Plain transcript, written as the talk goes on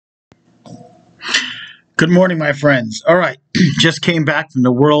Good morning, my friends. All right, just came back from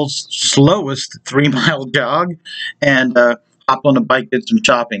the world's slowest 3 mile jog and hopped on a bike, did some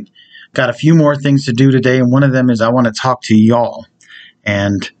shopping. Got a few more things to do today, and one of them is I want to talk to y'all.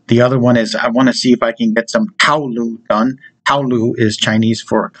 And the other one is I want to see if I can get some Taolu done. Taolu is Chinese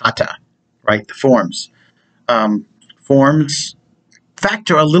for kata, right? The forms. Forms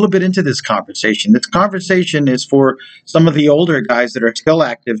factor a little bit into this conversation. This conversation is for some of the older guys that are still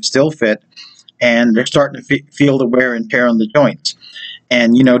active, still fit, and they're starting to feel the wear and tear on the joints.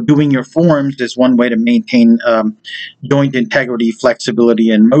 And, doing your forms is one way to maintain joint integrity, flexibility,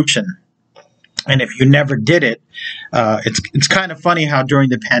 and motion. And if you never did it, it's kind of funny how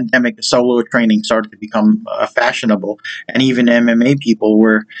during the pandemic, the solo training started to become fashionable. And even MMA people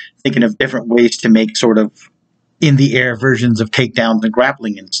were thinking of different ways to make sort of in-the-air versions of takedowns and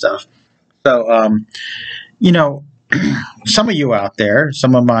grappling and stuff. So, some of you out there,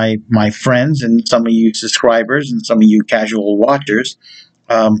 some of my friends and some of you subscribers and some of you casual watchers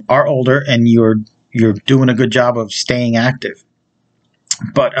are older, and you're doing a good job of staying active.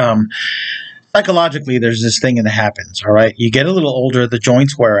 But psychologically, there's this thing that happens, all right? You get a little older, the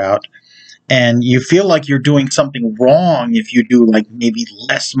joints wear out, and you feel like you're doing something wrong if you do like maybe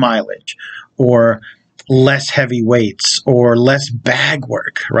less mileage or less heavy weights or less bag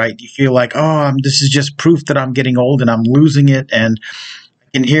work, right? You feel like, this is just proof that I'm getting old and I'm losing it. And I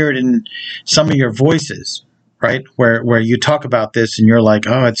can hear it in some of your voices, right? Where you talk about this and you're like,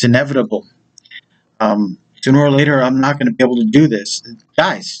 oh, it's inevitable. Sooner or later, I'm not going to be able to do this.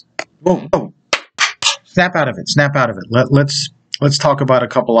 Guys, whoa. Snap out of it. Snap out of it. Let's talk about a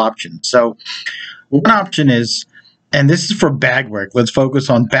couple options. So one option is, and this is for bag work. Let's focus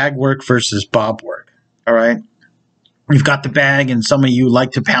on bag work versus bob work. All right. You've got the bag, and some of you like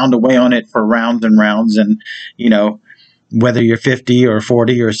to pound away on it for rounds and rounds. And, whether you're 50 or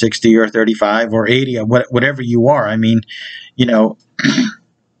 40 or 60 or 35 or 80 or whatever you are, I mean, you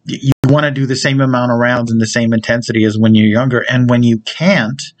want to do the same amount of rounds and the same intensity as when you're younger. And when you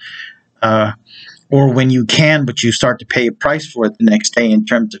can't, or when you can, but you start to pay a price for it the next day in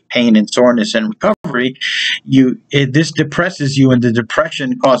terms of pain and soreness and recovery, this depresses you, and the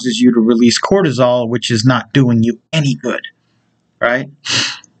depression causes you to release cortisol, which is not doing you any good, right?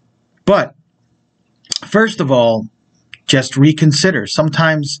 But first of all, just reconsider.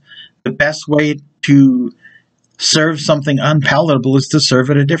 Sometimes the best way to serve something unpalatable is to serve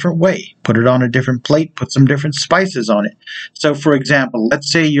it a different way. Put it on a different plate, put some different spices on it. So, for example, let's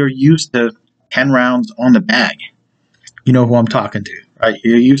say you're used to 10 rounds on the bag. You know who I'm talking to, right?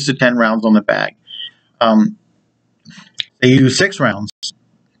 You're used to 10 rounds on the bag. They do 6 rounds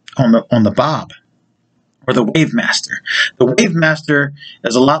on the bob or the Wavemaster. The Wavemaster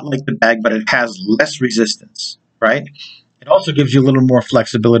is a lot like the bag, but it has less resistance, right? It also gives you a little more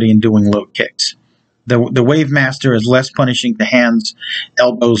flexibility in doing low kicks. The Wavemaster is less punishing to hands,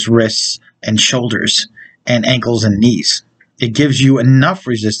 elbows, wrists, and shoulders, and ankles and knees. It gives you enough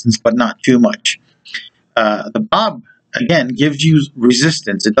resistance, but not too much. The bob, again, gives you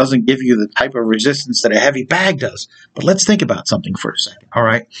resistance. It doesn't give you the type of resistance that a heavy bag does. But let's think about something for a second, all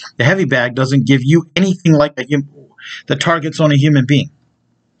right? The heavy bag doesn't give you anything like the targets on a human being,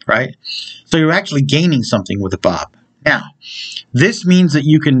 right? So you're actually gaining something with the bob. Now, this means that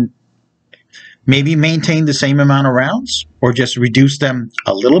you can maybe maintain the same amount of rounds or just reduce them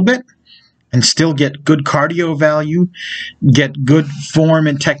a little bit, and still get good cardio value, get good form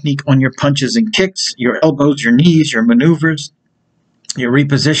and technique on your punches and kicks, your elbows, your knees, your maneuvers, your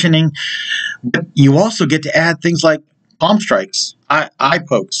repositioning. But you also get to add things like palm strikes, eye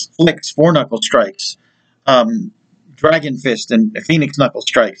pokes, flicks, four-knuckle strikes, dragon fist, and phoenix knuckle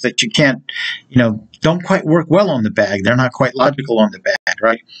strikes that you can't, don't quite work well on the bag. They're not quite logical on the bag,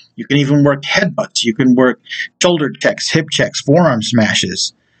 right? You can even work headbutts. You can work shoulder checks, hip checks, forearm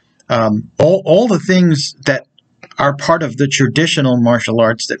smashes. All the things that are part of the traditional martial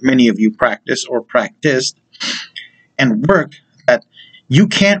arts that many of you practice or practiced and work that you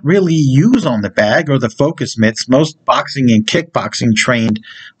can't really use on the bag or the focus mitts. Most boxing and kickboxing trained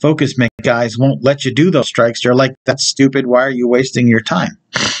focus mitt guys won't let you do those strikes. They're like, that's stupid. Why are you wasting your time?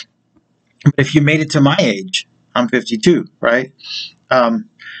 But if you made it to my age, I'm 52, right?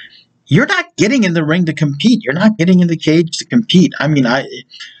 You're not getting in the ring to compete. You're not getting in the cage to compete. I mean, I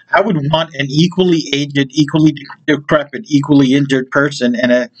would want an equally aged, equally decrepit, equally injured person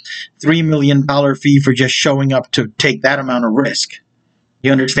and a $3 million fee for just showing up to take that amount of risk.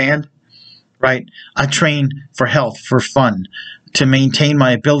 You understand? Right? I train for health, for fun, to maintain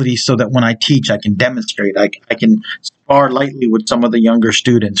my ability so that when I teach, I can demonstrate. I can spar lightly with some of the younger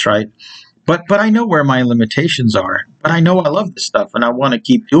students, right? But I know where my limitations are. But I know I love this stuff and I want to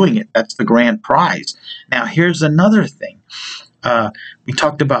keep doing it. That's the grand prize. Now, here's another thing. We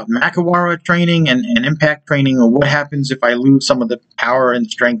talked about Makawara training and impact training, or what happens if I lose some of the power and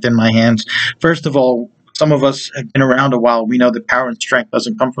strength in my hands. First of all, some of us have been around a while. We know that power and strength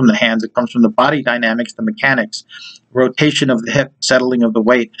doesn't come from the hands. It comes from the body dynamics, the mechanics, rotation of the hip, settling of the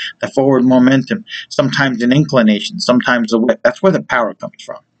weight, the forward momentum, sometimes an inclination, sometimes a whip. That's where the power comes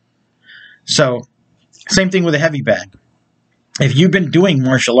from. So, same thing with a heavy bag. If you've been doing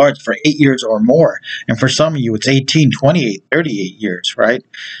martial arts for 8 years or more, and for some of you it's 18, 28, 38 years, right?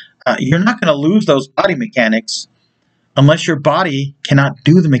 You're not going to lose those body mechanics unless your body cannot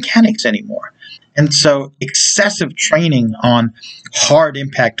do the mechanics anymore. And so excessive training on hard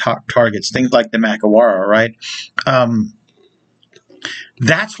impact targets, things like the Makawara, right?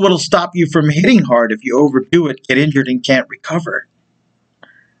 That's what will stop you from hitting hard if you overdo it, get injured, and can't recover.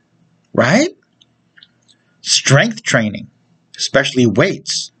 Right? Strength training, especially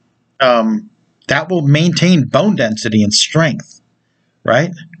weights, that will maintain bone density and strength,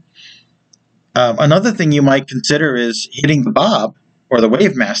 right? Another thing you might consider is hitting the bob or the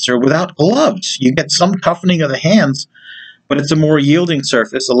Wavemaster without gloves. You get some toughening of the hands, but it's a more yielding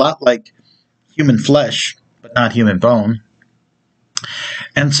surface, a lot like human flesh, but not human bone.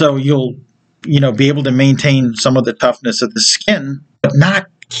 And so you'll, be able to maintain some of the toughness of the skin, but not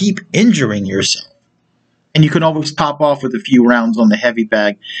keep injuring yourself. And you can always top off with a few rounds on the heavy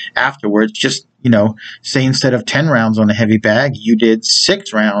bag afterwards. Just, say instead of 10 rounds on a heavy bag, you did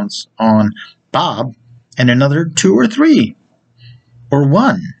 6 rounds on bob and another 2 or 3 or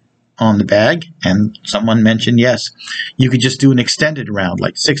 1 on the bag. And someone mentioned, yes, you could just do an extended round,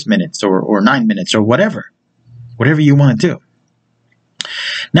 like 6 minutes or 9 minutes or whatever you want to do.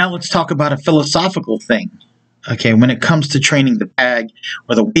 Now let's talk about a philosophical thing. Okay, when it comes to training the bag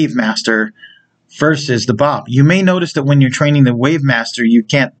or the Wavemaster versus the bob. You may notice that when you're training the Wavemaster, you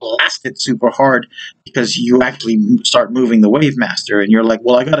can't blast it super hard because you actually start moving the Wavemaster, and you're like,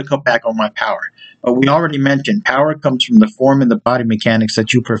 well, I got to cut back on my power. But we already mentioned power comes from the form and the body mechanics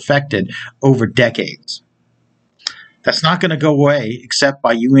that you perfected over decades. That's not going to go away except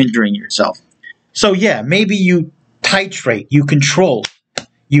by you injuring yourself. So yeah, maybe you titrate, you control,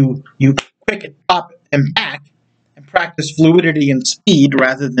 you quick it up and back, and practice fluidity and speed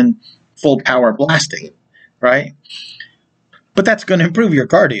rather than full power blasting, right? But that's going to improve your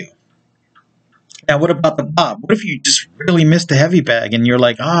cardio. Now, what about the bob? What if you just really missed the heavy bag and you're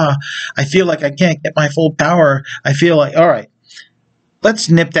like, I feel like I can't get my full power. I feel like, all right, let's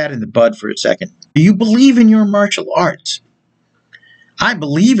nip that in the bud for a second. Do you believe in your martial arts? I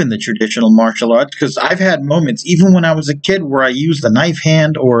believe in the traditional martial arts because I've had moments, even when I was a kid, where I used the knife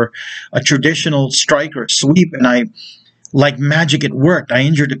hand or a traditional strike or sweep, and like magic, it worked. I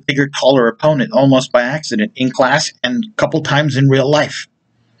injured a bigger, taller opponent almost by accident in class and a couple times in real life,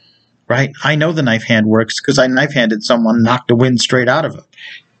 right? I know the knife hand works because I knife-handed someone, knocked the wind straight out of it,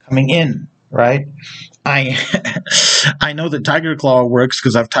 coming in, right? I know the tiger claw works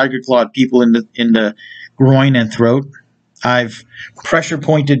because I've tiger clawed people in the groin and throat. I've pressure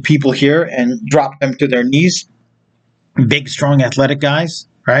pointed people here and dropped them to their knees. Big, strong, athletic guys,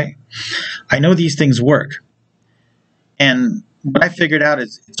 right? I know these things work. And what I figured out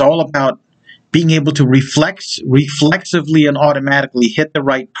is it's all about being able to reflexively and automatically hit the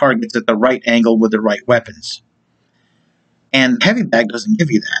right targets at the right angle with the right weapons. And heavy bag doesn't give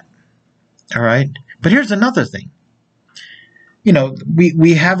you that. All right? But here's another thing.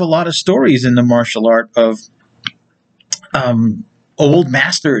 We have a lot of stories in the martial art of old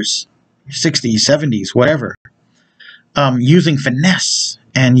masters, 60s, 70s, whatever, using finesse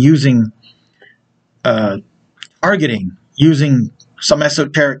and using targeting, using some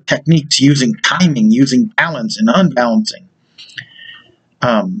esoteric techniques, using timing, using balance and unbalancing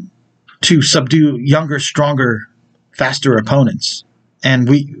to subdue younger, stronger, faster opponents. And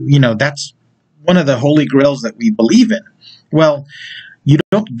that's one of the holy grails that we believe in. Well, you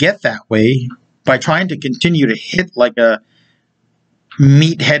don't get that way by trying to continue to hit like a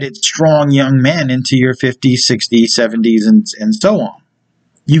meat-headed, strong young man into your 50s, 60s, 70s, and so on.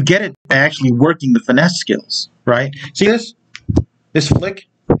 You get it by actually working the finesse skills, right? See this? This flick?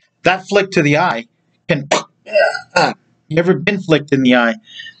 That flick to the eye can... You ever been flicked in the eye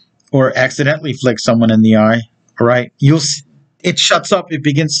or accidentally flicked someone in the eye, right? It shuts up, it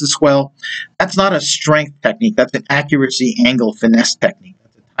begins to swell. That's not a strength technique. That's an accuracy, angle, finesse technique.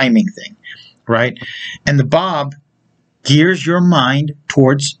 That's a timing thing, right? And the bob gears your mind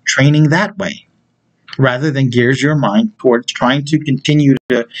towards training that way rather than gears your mind towards trying to continue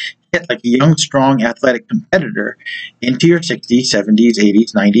to get like a young, strong, athletic competitor into your 60s, 70s,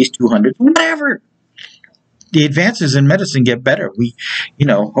 80s, 90s, 200s, whatever. The advances in medicine get better. We,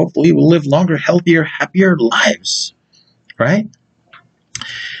 hopefully we'll live longer, healthier, happier lives, right?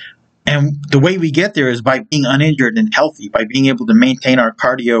 And the way we get there is by being uninjured and healthy, by being able to maintain our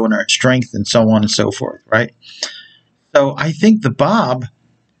cardio and our strength and so on and so forth, right? So I think the Bob,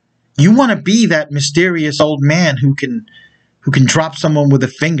 you want to be that mysterious old man who can drop someone with a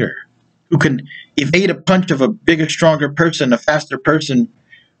finger, who can evade a punch of a bigger, stronger person, a faster person,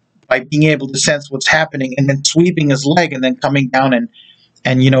 by being able to sense what's happening and then sweeping his leg and then coming down and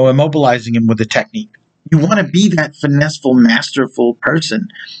immobilizing him with a technique. You want to be that finesseful, masterful person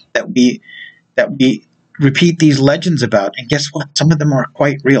that we repeat these legends about. And guess what? Some of them are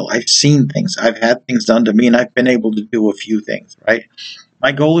quite real. I've seen things. I've had things done to me, and I've been able to do a few things, right?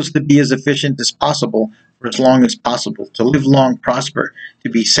 My goal is to be as efficient as possible for as long as possible, to live long, prosper, to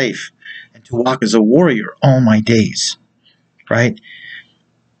be safe, and to walk as a warrior all my days, right?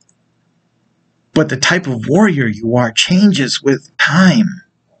 But the type of warrior you are changes with time.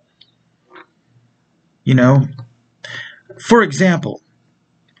 For example,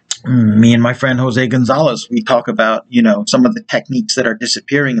 me and my friend Jose Gonzalez, we talk about, some of the techniques that are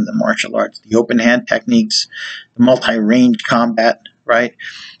disappearing in the martial arts, the open hand techniques, the multi-range combat, right?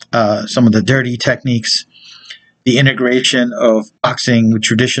 Some of the dirty techniques, the integration of boxing with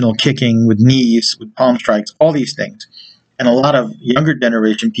traditional kicking, with knees, with palm strikes, all these things. And a lot of younger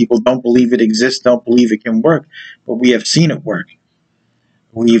generation people don't believe it exists, don't believe it can work, but we have seen it work.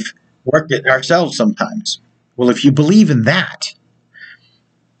 We've worked it ourselves sometimes. Well, if you believe in that,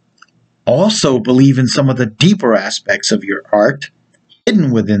 also believe in some of the deeper aspects of your art,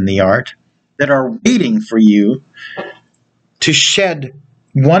 hidden within the art, that are waiting for you to shed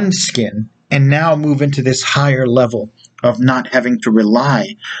one skin and now move into this higher level of not having to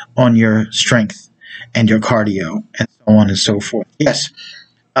rely on your strength and your cardio and so on and so forth. Yes,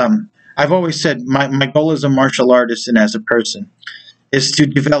 I've always said my goal as a martial artist and as a person is to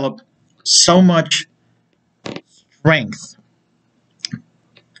develop so much strength,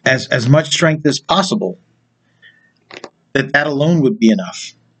 as much strength as possible, that alone would be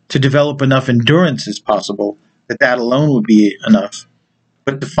enough. To develop enough endurance as possible, that alone would be enough.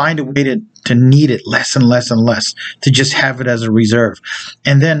 But to find a way to need it less and less and less, to just have it as a reserve.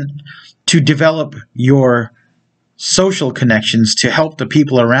 And then to develop your social connections to help the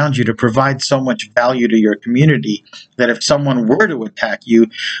people around you, to provide so much value to your community that if someone were to attack you,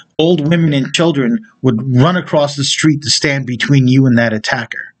 old women and children would run across the street to stand between you and that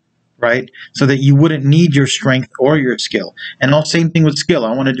attacker, right? So that you wouldn't need your strength or your skill. And all same thing with skill.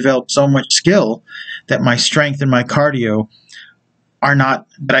 I want to develop so much skill that my strength and my cardio are not,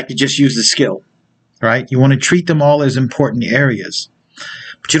 that I could just use the skill, right? You want to treat them all as important areas,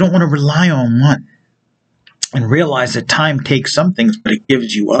 but you don't want to rely on one. And realize that time takes some things, but it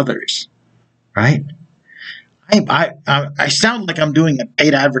gives you others, right? I sound like I'm doing a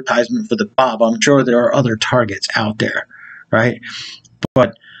paid advertisement for the Bob. I'm sure there are other targets out there, right?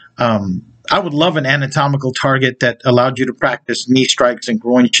 But I would love an anatomical target that allowed you to practice knee strikes and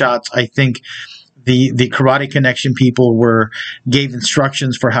groin shots. I think the Karate Connection people gave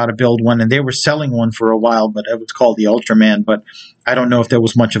instructions for how to build one, and they were selling one for a while, but it was called the Ultraman. But I don't know if there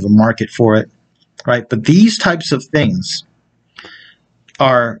was much of a market for it. Right, but these types of things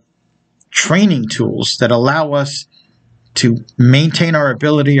are training tools that allow us to maintain our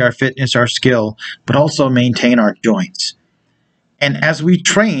ability, our fitness, our skill, but also maintain our joints. And as we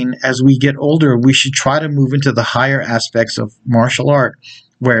train, as we get older, we should try to move into the higher aspects of martial art,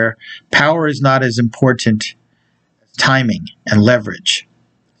 where power is not as important as timing and leverage.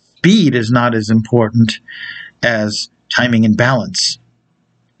 Speed is not as important as timing and balance,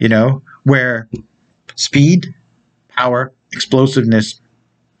 where speed, power, explosiveness,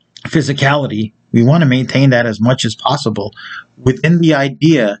 physicality, we want to maintain that as much as possible within the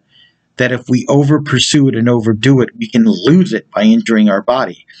idea that if we over pursue it and overdo it, we can lose it by injuring our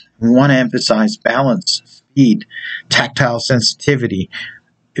body. We want to emphasize balance, speed, tactile sensitivity,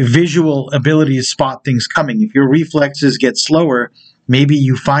 visual ability to spot things coming. If your reflexes get slower, maybe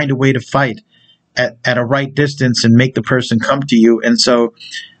you find a way to fight at a right distance and make the person come to you. And so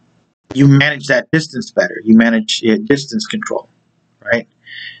you manage that distance better. You manage distance control, right?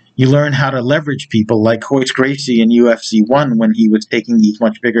 You learn how to leverage people like Hoist Gracie in UFC 1 when he was taking these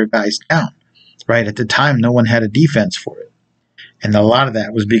much bigger guys down, right? At the time, no one had a defense for it. And a lot of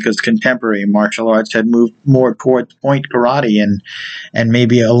that was because contemporary martial arts had moved more towards point karate and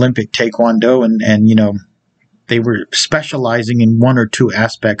maybe Olympic taekwondo, and they were specializing in one or two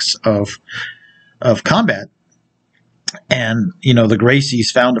aspects of combat. And, the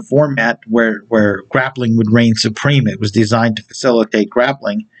Gracies found a format where grappling would reign supreme. It was designed to facilitate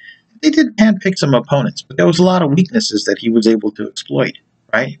grappling. They did handpick some opponents, but there was a lot of weaknesses that he was able to exploit,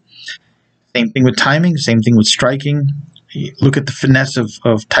 right? Same thing with timing, same thing with striking. Look at the finesse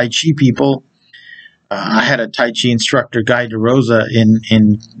of Tai Chi people. I had a Tai Chi instructor, Guy DeRosa,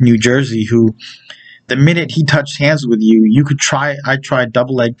 in New Jersey, who the minute he touched hands with you, I tried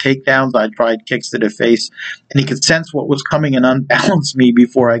double leg takedowns, I tried kicks to the face, and he could sense what was coming and unbalance me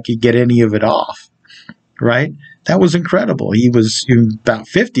before I could get any of it off, right? That was incredible. He was about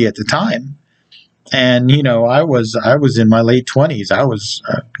 50 at the time. And, I was in my late 20s. I was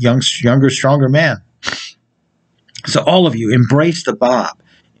a younger, stronger man. So all of you, embrace the Bob,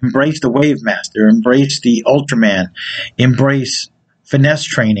 embrace the Wavemaster, embrace the Ultraman, embrace finesse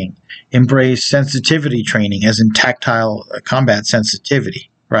training, embrace sensitivity training, as in tactile combat sensitivity,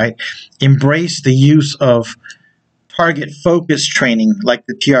 right? Embrace the use of target focus training like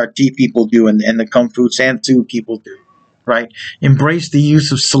the TRT people do and the Kung Fu San Soo people do, right? Embrace the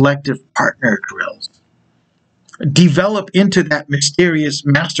use of selective partner drills. Develop into that mysterious,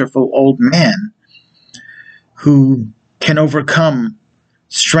 masterful old man who can overcome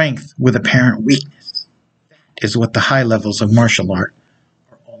strength with apparent weakness. That is what the high levels of martial art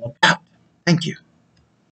are all about. Thank you.